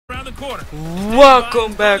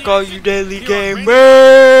Welcome back, all you daily gamers,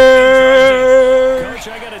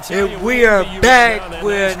 and we are back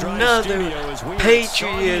with another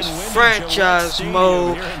Patriots franchise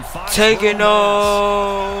mode, taking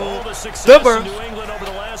on the Browns.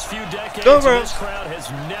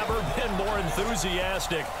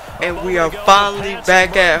 And we are finally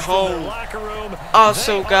back at home.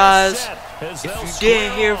 Also, guys, if you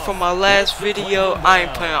didn't hear from my last video, I am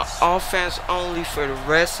playing offense only for the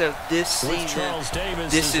rest of this season.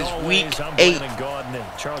 This is week 8.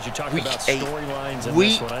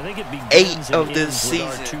 Week 8 of this season.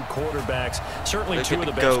 Look at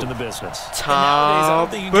the GOAT. Tom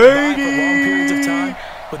Brady.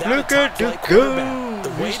 Look at the GOAT.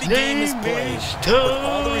 His name is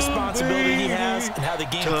Tom Brady.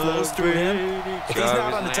 If he's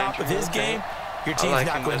not on the top of his game, your team's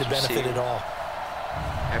not going to benefit at all.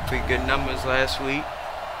 Had pretty good numbers last week.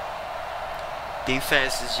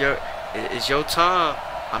 Defense is your time.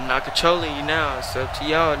 I'm not controlling you now. It's up to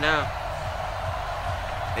y'all now.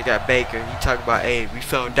 They got Baker. He talked about, hey, we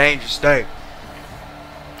feeling dangerous today.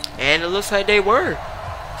 And it looks like they were.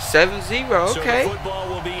 7-0, okay.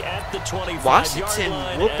 Washington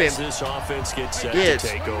whooping. Yeah,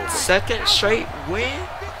 second straight win.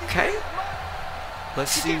 Okay.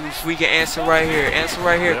 Let's see if we can answer right here. Answer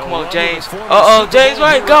right here. Come on, James. James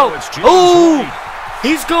White, go. Ooh,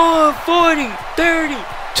 he's going 40, 30,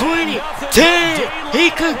 20, 10. He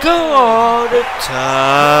could go all the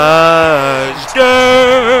touchdown.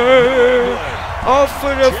 Off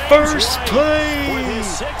for the first play.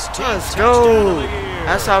 Let's go.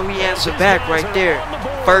 That's how we answer back right there.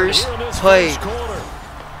 First play.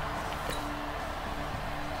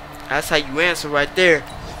 That's how you answer right there.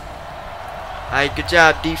 Alright, good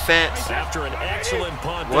job, defense. After an excellent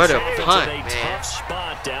punt, what a punt, man. Tough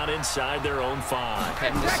spot down inside their own 5.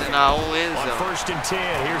 Putting this in our own end zone. On 1st and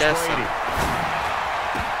 10, here's Brady.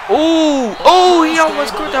 Oh, he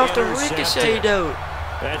almost got off the ricochet, though.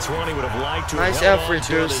 That's one he would have liked to nice have effort,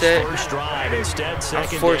 Drew set. I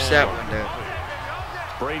forced that one, though.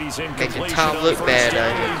 Brady's making Tom look bad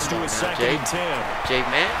out here. Come on now, Jay,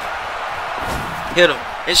 man. Hit him.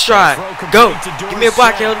 In stride. Go. Give me a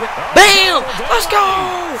block, Elder. Bam! Let's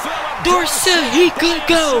go! Dorsett, he could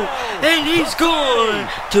go. And he's going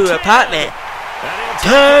to the pot man.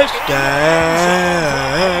 Touchdown!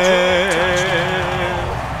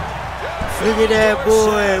 Look at that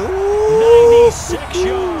boy. Ooh. 96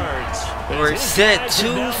 yards. Dorsett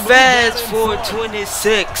too fast for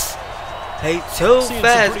 26. Hey, too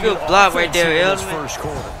fast. Good block right there, Elder.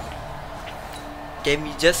 Gave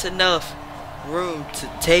me just enough room to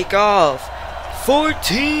take off.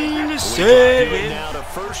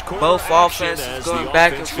 14-7. Both offenses going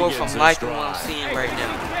back and forth. I'm liking what I'm seeing right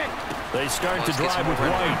now. They start to drive with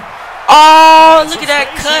White. Oh, look at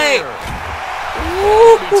that cut.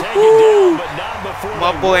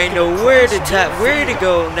 My boy ain't know where to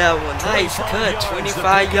go on that one. Nice cut,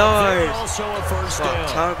 25 yards. That's what I'm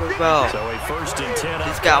talking about.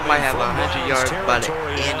 This guy might have 100 yards by the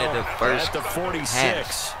end of the first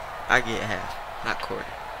half. I get half, not quarter.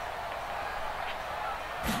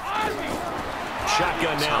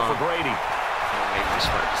 Shotgun now for Brady.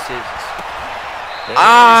 He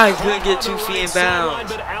couldn't get 2 feet in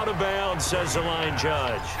bounds. Out of bounds, says the line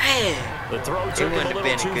judge. Man, the throw it wouldn't have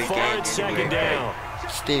been a good game. Second down.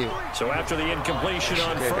 Still. So after the incompletion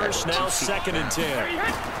on first, now 2nd and 10.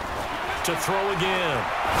 To throw again,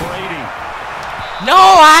 Brady. No,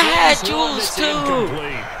 I had Jules too.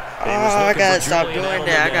 I gotta stop doing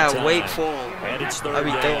that. I gotta wait for him. I'll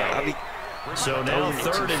be so now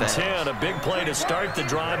 3rd and 10, a big play to start the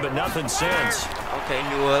drive, but nothing since. Okay,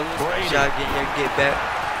 New Orleans. Shot getting there, get back.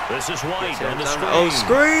 This is White on the screen. Oh,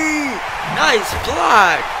 screen! Nice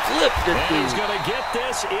block. Flip the dude. He's gonna get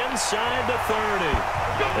this inside the 30.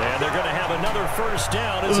 And they're gonna have another first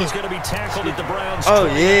down as he's gonna be tackled at the Browns. Oh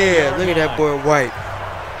yeah, look at that boy White.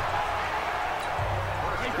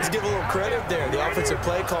 Let's give a little credit there. The offensive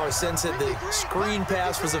play caller sensed that the screen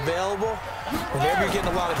pass was available. Whenever you're getting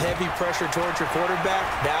a lot of heavy pressure towards your quarterback,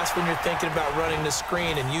 that's when you're thinking about running the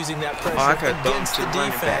screen and using that pressure against the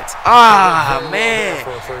defense. Man.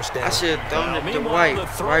 I should have thrown it to White.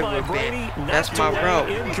 White would have been. That's my route.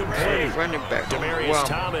 Running back.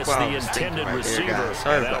 Wow, the intended receiver.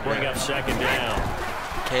 Sorry about bring up 2nd down.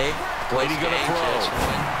 Okay. Brady gonna throw.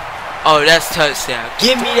 Oh, that's touchdown.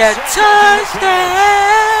 Give me that touchdown.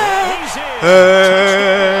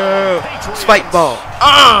 Spike ball.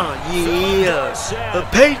 Yeah. The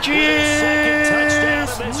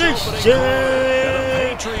Patriots nation.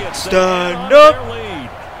 Stand up.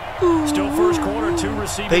 Still first quarter, 2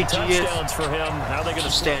 receiving touchdowns for him. How are they going to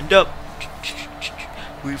stand up?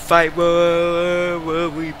 We fight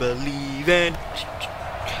what we believe in. We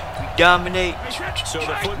dominate. So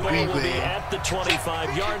the football we will win. be at the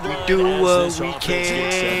 25-yard line. We do what we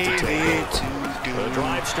can to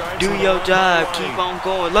do. Your job. Keep on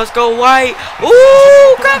going. Let's go, White.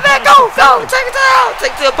 Ooh, come back. Go. Take it down.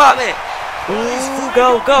 Take it to the apartment. Ooh,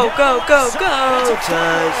 go. Touchdown.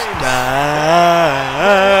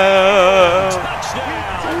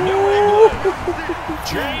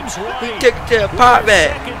 He took it to the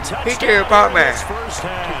apartment. He took the apartment.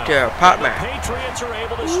 Patriots are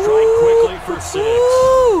able to strike quickly for 6.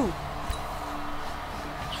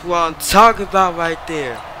 That's what I'm talking about right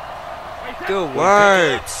there. Good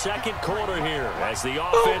word. Second quarter here as the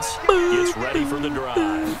offense gets ready for the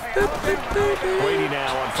drive. Brady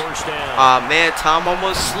now on first down. Ah, man, Tom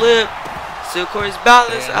almost slipped. Still course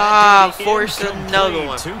balance. Forced another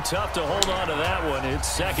one. Too tough to hold on to that one. It's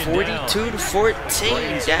second 42 to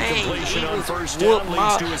 14. Dang, Eagles whooped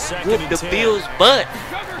the Bills' butt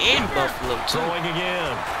in Buffalo too. Throwing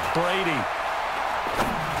again. Brady.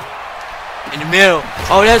 In the middle.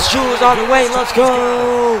 Oh, that's Jules all the way. Let's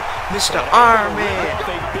go. Mr. Iron Man.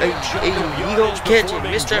 He gonna catch it.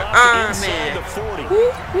 Mr. Iron Man.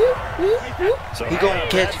 He gonna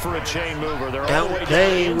catch it. Don't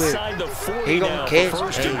play with it. He gonna catch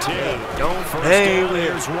it. Don't play with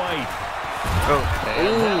it. Oh,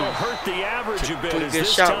 Hurt the average a bit. Pretty good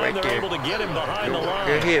shot right there.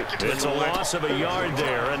 Good hit. It's a loss of a yard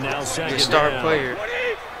there, and now second Your star down. player.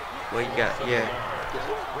 What you got? Yeah.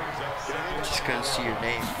 Just couldn't see your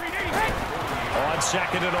name. On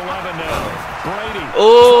second and 11 now. Brady.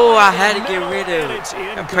 Oh, I had to get rid of it.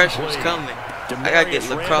 That pressure was coming. I gotta get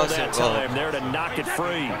lacrosse involved. There to knock it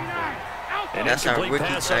free. And that's our rookie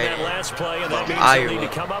pass tight on that end. last play, and that means Iowa. they need to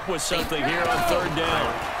come up with something here on third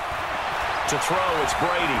down. To throw, it's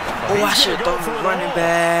Brady. Oh, I should have thrown the running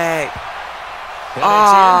back.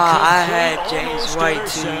 I had James White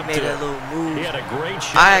too. He made a little move. He had a great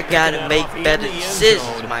shot. I gotta make better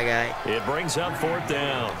decisions, my guy. It brings up fourth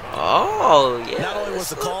down. Oh, yeah. Not only was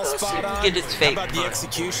the call spot on, get his fake how about the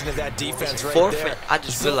execution of that defense right fourth there? I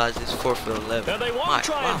just realized it's 4th and 11. And they won't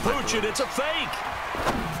try and pooch it. It's a fake.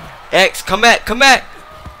 X, come back. No!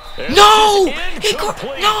 He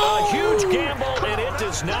no! A huge gamble, and it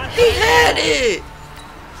does not. He had it.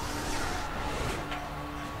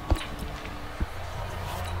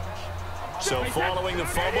 So following the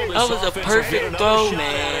fumble, that was a perfect throw,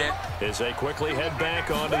 man. As they quickly head back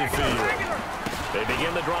onto the field. They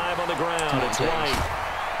begin the drive on the ground. It's White.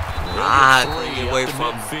 Couldn't get away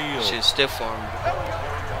from him. Should stiff arm.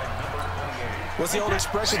 What's the old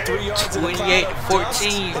expression? 3 yards in the 28 to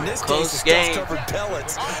 14. In this Close case, game. covered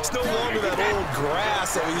pellets. It's no longer that old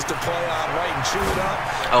grass that we used to play on, right, and chew it up.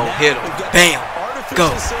 Oh, now hit him. Bam. Go.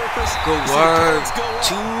 Go word.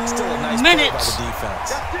 2 minutes.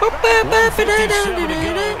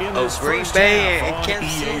 Oh, Green Bay and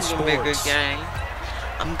Kansas City's a bigger game.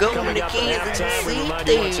 I'm going to Kansas City.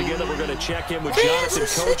 We're going to check in with Jonathan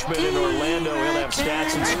Coachman in Orlando. He'll have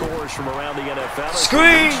stats and scores from around the NFL.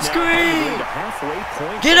 Screen.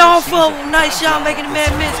 Get off of him. Nice job making the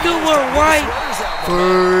man miss. Good work, White.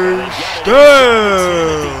 First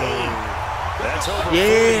down.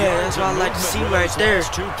 Yeah, that's what I like to see right there.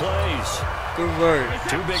 Good work.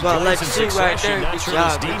 That's what I like to see right there. Good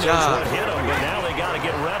job. But now they got to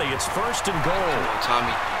get ready. It's first and goal.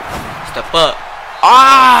 Tommy, step up.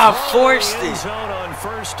 Forced it.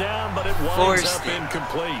 First down, but it forced it.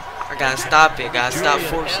 Incomplete. I gotta stop it. Gotta stop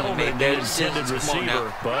forcing it. Make better decisions. Come on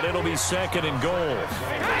now. But it'll be second and goal.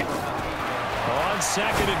 On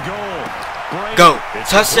second and goal. Brady. Go.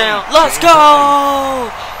 Touchdown. Let's go.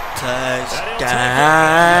 Touchdown.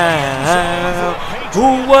 Who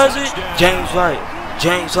was it? James White.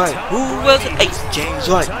 Who was it? Hey, James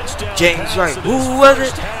White. Who was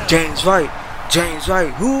it? James White.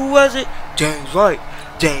 Who was it? James White.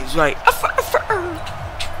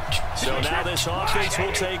 So now this offense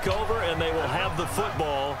will take over, and they will have the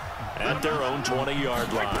football at their own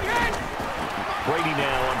 20-yard line. Brady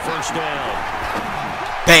now on first down.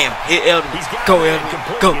 Bam! Hit Edelman. Go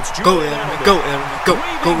Edelman. Go Edelman. Go Edelman.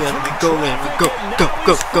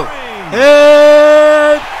 Go.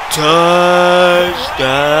 And touchdown.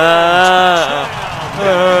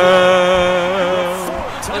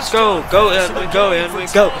 Let's go. Go Edelman. Go Edelman.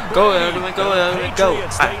 Go. Go Edelman. Go Edelman. Go.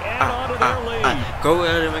 Go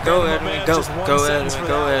Edelman. Go Edelman. Go. Go Edelman.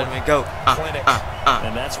 Go Edelman. Go.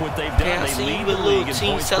 And that's what they've done. Yeah, they see lead you a the little league in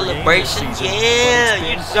team points per game celebration. this season. Yeah,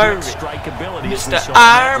 you deserve it. Mr.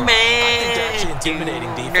 Iron Man.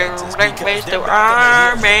 Mr.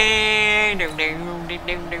 Iron Man.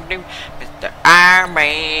 Mr. Iron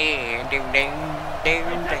Man.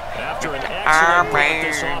 After an excellent punt,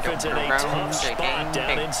 this offense in a tough spot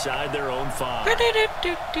down inside their own 5.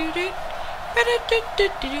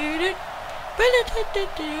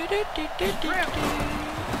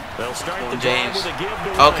 They'll start the drive with a give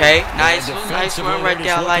to okay, White. nice one right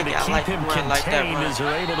there. I like it. I like him run like that run.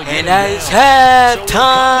 And that is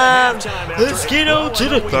halftime. Let's get on to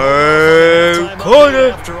the third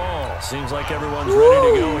quarter. After all, seems like everyone's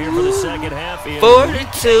ready to go here for the second half.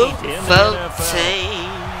 42-14.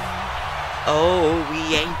 Oh,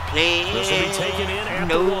 we ain't playing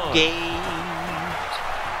no games.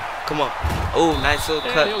 Come on. Oh, nice little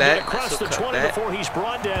cutback. Nice little cutback. Before he's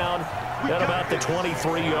brought down at about the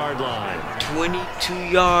 23-yard line.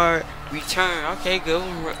 22-yard return. Okay, good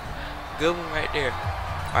one. Good one right there.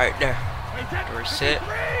 Right there. We're set.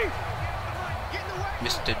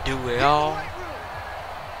 Mr. Do-It-All.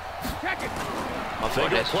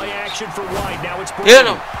 Play action for White. Now it's hit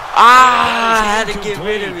him. Ah, I had to get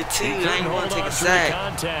rid of it too. I didn't want to take a sack.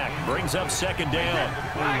 Contact brings up second down.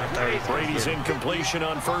 Brady's incompletion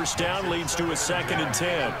on first down leads to a 2nd and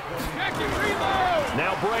 10.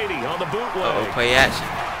 Now Brady on the bootleg. Play action.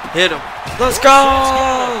 Hit him. Let's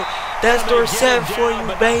go. That's door 7 for you,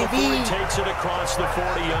 baby. Takes it across the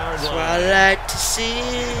 40-yard line. That's what I like to see.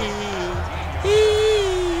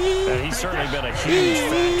 He's certainly been a huge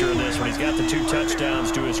factor in this when he's got the 2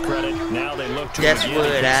 touchdowns to his credit. Now they look to that's what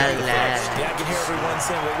I like. Yeah, I can hear everyone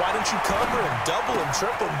saying, well, why don't you cover him, double him,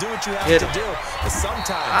 triple him, do what you have to do. But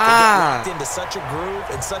sometimes they get locked into such a groove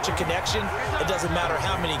and such a connection, it doesn't matter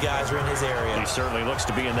how many guys are in his area. He certainly looks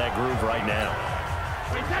to be in that groove right now.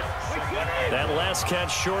 That last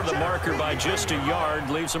catch short of the marker by just a yard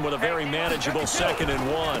leaves him with a very manageable 2nd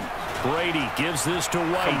and 1. Brady gives this to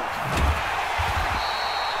White.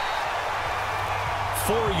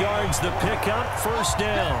 4 yards the pickup, first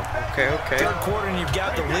down. Okay. Third quarter and you've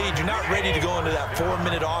got the lead. You're not ready to go into that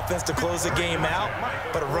 4-minute offense to close the game out,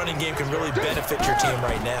 but a running game can really benefit your team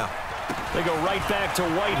right now. They go right back to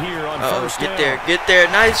White here on first down. Get there.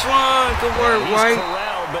 Nice one. Good work, White.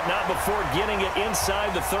 Corralled, but not before getting it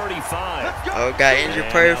inside the 35. Oh, got injured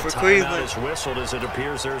player for Cleveland. Is whistled as it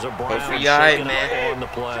appears there's a Brown hopefully you alright, man. on the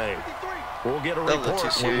play. We'll get a report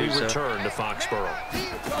when we return to Foxborough.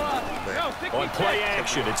 On play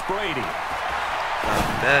action, it's Brady.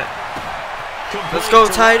 Let's go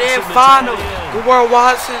tight end, final. Good work,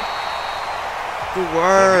 Watson. Good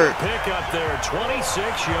work. Pick up there,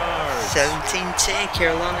 26 yards. 17-10,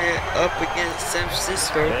 Carolina up against San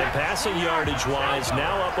Francisco. And passing yardage-wise,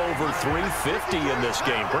 now up over 350 in this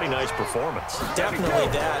game. Pretty nice performance.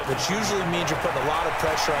 Definitely that, which usually means you're putting a lot of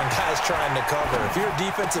pressure on guys trying to cover. If you're a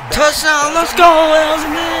defensive back, touchdown, let's go,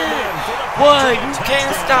 Elderman. Boy, you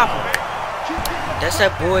can't stop him. That's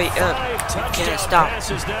that boy Elder. You can't stop him.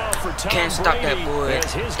 You can't stop that boy.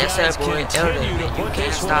 That's that boy Elder. You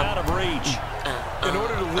can't stop him. in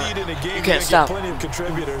order to lead in a game, you can't stop plenty of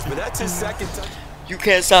contributors, but that's his second time. You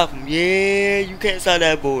can't stop him. Yeah, you can't stop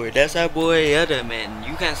that boy. That's that boy Elder, man.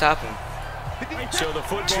 You can't stop him. So the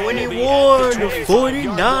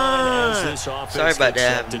 21-49. Sorry about that.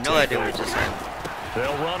 I have no idea what just happened.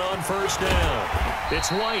 They'll run on first down.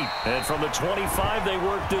 It's White, and from the 25, they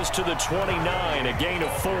work this to the 29, a gain of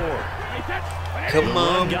 4. Come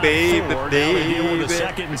on, baby, baby.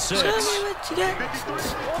 Second and 6. Show me what you got,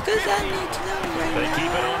 'cause I need to know right They now. keep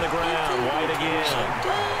it on the ground. White again.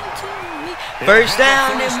 First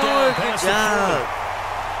down and more. Good job.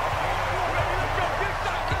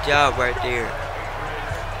 Good job right there.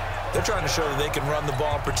 They're trying to show that they can run the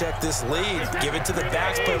ball and protect this lead. Give it to the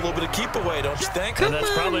backs, play a little bit of keep away, don't you think? And that's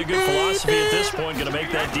probably a good philosophy at this point. Going to make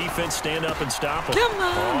that defense stand up and stop them. Come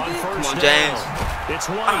on, first James. Down. It's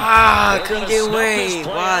White. Ah, couldn't get away.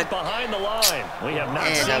 Why? Behind the line. We have not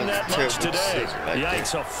seen that much today.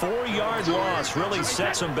 Yikes, a 4-yard loss really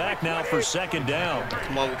sets them back now for second down.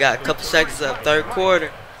 Come on, we got a couple seconds up, third quarter.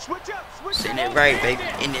 Sitting it right, baby.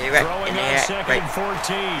 In there, right. In there, right.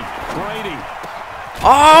 14. Brady.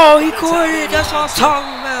 Oh, he caught it. That's what I'm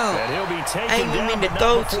talking about. And he'll be taken I ain't even mean to down,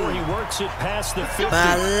 throw before to he works it past the 50. But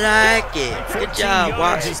I like it. Good job,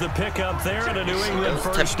 Watch. Is the pickup there and a New England those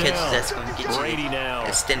type first of catches down. that's going to get Brady you now.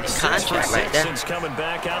 extended contract right there. Coming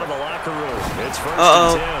back out of the locker room. It's first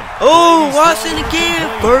and 10. Oh, Watson again.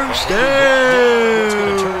 First down.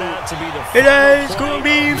 It is going to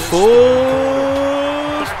be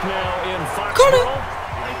 4. Now in Got it.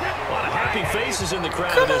 Faces in the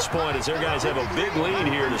crowd at this point as their guys have a big lead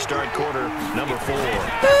here to start quarter number 4. They'll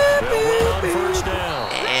run on first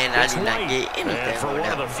down. And I did not get anything. And for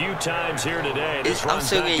one of the few times here today, this I'm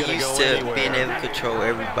still getting used to being able to control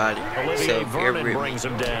everybody. So Vernon brings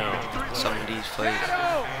him down. Some of these plays.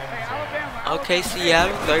 Okay,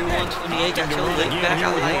 Seattle, 31-28. Got your leg back.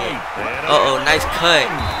 I like it. Uh-oh, nice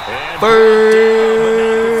cut.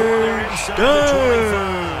 First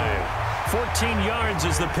down. 14 yards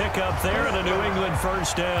is the pickup there and a New England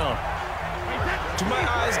first down. Do my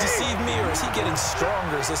eyes deceive me, or is he getting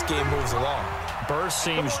stronger as this game moves along? Burst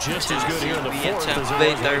seems just as good here in the fourth as it was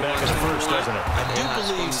way back in the first, doesn't it? I do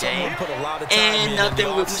believe someone put a lot of time in the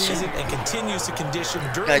offseason and continues to condition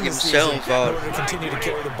during the season in order to continue to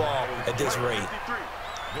carry the ball at this rate.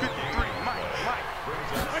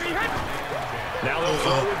 Now they'll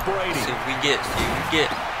throw with Brady. See what we get.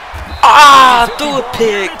 Ah, threw a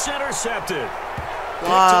pick. It's intercepted.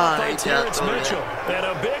 Why? Mitchell. And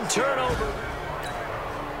a big turnover.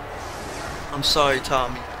 I'm sorry,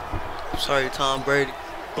 Tommy. I'm sorry, Tom Brady.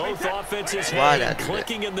 Both offenses have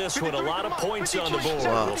clicking in this one. A lot of points on the board.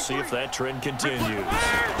 Wow. We'll see if that trend continues.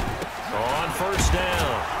 On first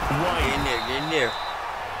down. White. Get in there.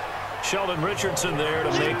 Sheldon Richardson there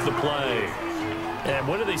to make the play. And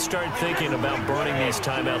when do they start thinking about burning these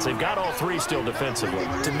timeouts? They've got all three still defensively.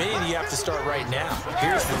 To me, you have to start right now.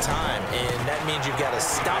 Here's the time, and that means you've got to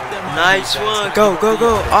stop them. Nice one. Go.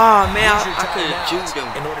 Ah, man, I could have juked him.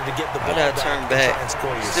 In order to get the ball I gotta turn back.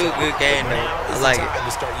 Still a good game, though. I like it.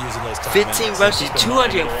 15 rushes,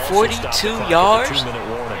 242 yards.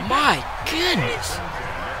 My goodness.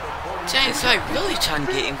 James White really trying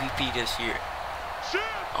to get MVP this year.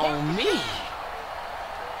 On me.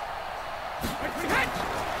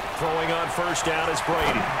 Throwing on first down is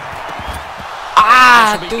Brady.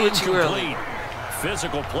 Ah, threw it too early.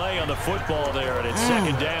 Physical play on the football there, and it's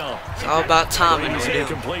second down. It's all about timing.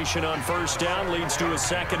 Completion on first down leads to a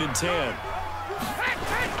 2nd and 10.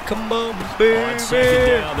 Come on, baby. On second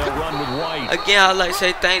down, they'll run with White. Again, I'd like to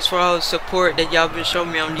say thanks for all the support that y'all been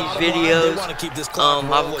showing me on these videos.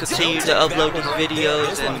 I will continue to upload these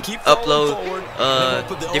videos and upload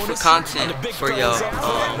different content for y'all.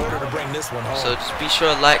 So just be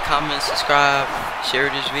sure to like, comment, subscribe, share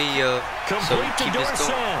this video so we keep this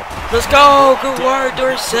going. Let's go! Good work,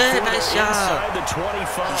 Dorsett. Nice job. He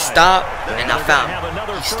stopped and I found him.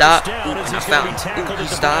 He stopped and I found him. He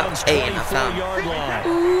stopped and I found him.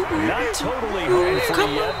 Not totally home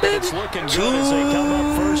free yet, but it's looking good as they come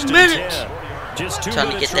up first and 10. Just 2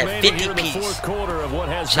 trying to get that 50 piece.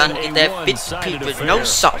 Trying to get that 50 piece with no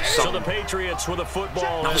sauce. So the Patriots with a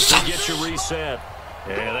football as they get you reset.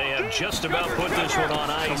 And they have just about put this one on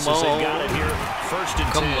ice as they got it here. 1st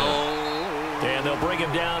and 10. And they'll bring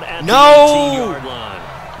him down at the 18-yard line.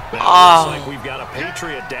 Looks like we've got a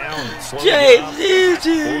Patriot down. We'll get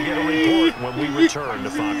a report when we return to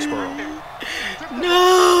Foxborough.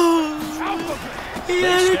 No! He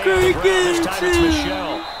had a great game. This time it's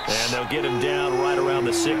Michelle. And they'll get him down right around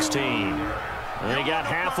the 16. And he got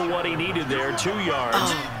half of what he needed there, 2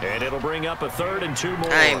 yards. And it'll bring up a 3rd and 2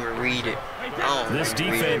 more. I ain't even read it. This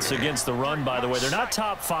defense against the run, by the way, they're not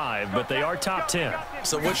top 5, but they are top 10.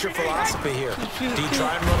 So what's your philosophy here? Do you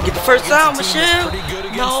try and run get the first down, Michelle?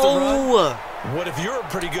 No. What if you're a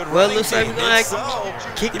pretty good running well, looks like we're gonna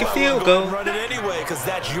kick the field goal. Run it anyway, because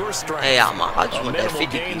that's your strength. Hey, I just want that 50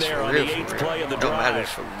 piece for real. Don't matter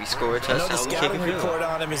if we score a touchdown, we kick a field goal.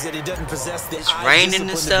 It's raining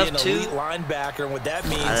and stuff too. I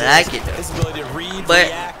like it though,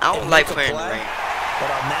 but I don't like playing in the rain.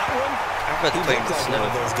 But on that one, I'd rather play in the snow.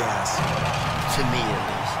 To me, at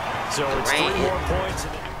least. So the rain points.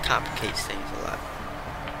 Complicates things a lot.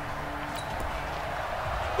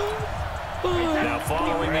 Now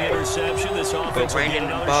following the interception, this offense will get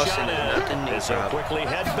another shot at it. They'll quickly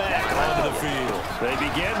head back onto the field. They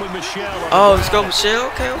begin with Michelle. Oh, let's go, Michelle.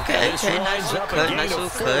 Okay. Nice little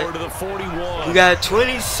cut. We got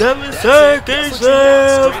 27 seconds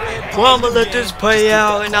left. Well, I'm gonna let this play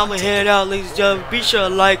out, and I'm gonna head out, ladies and gentlemen. Be sure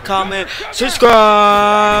to like, comment,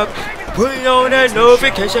 subscribe, put on that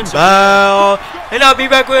notification bell, and I'll be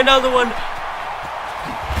back with another one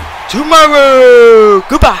tomorrow.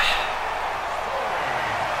 Goodbye.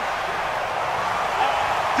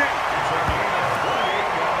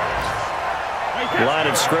 Line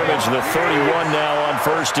of scrimmage, the 31 now on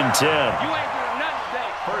 1st and 10.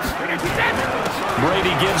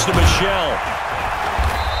 Brady gives to Michelle.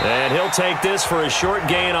 And he'll take this for a short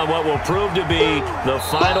gain on what will prove to be the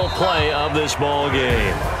final play of this ball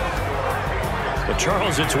game. But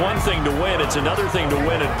Charles, it's one thing to win. It's another thing to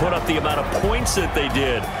win and put up the amount of points that they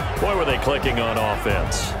did. Boy, were they clicking on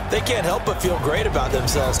offense. They can't help but feel great about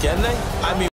themselves, can they? I mean,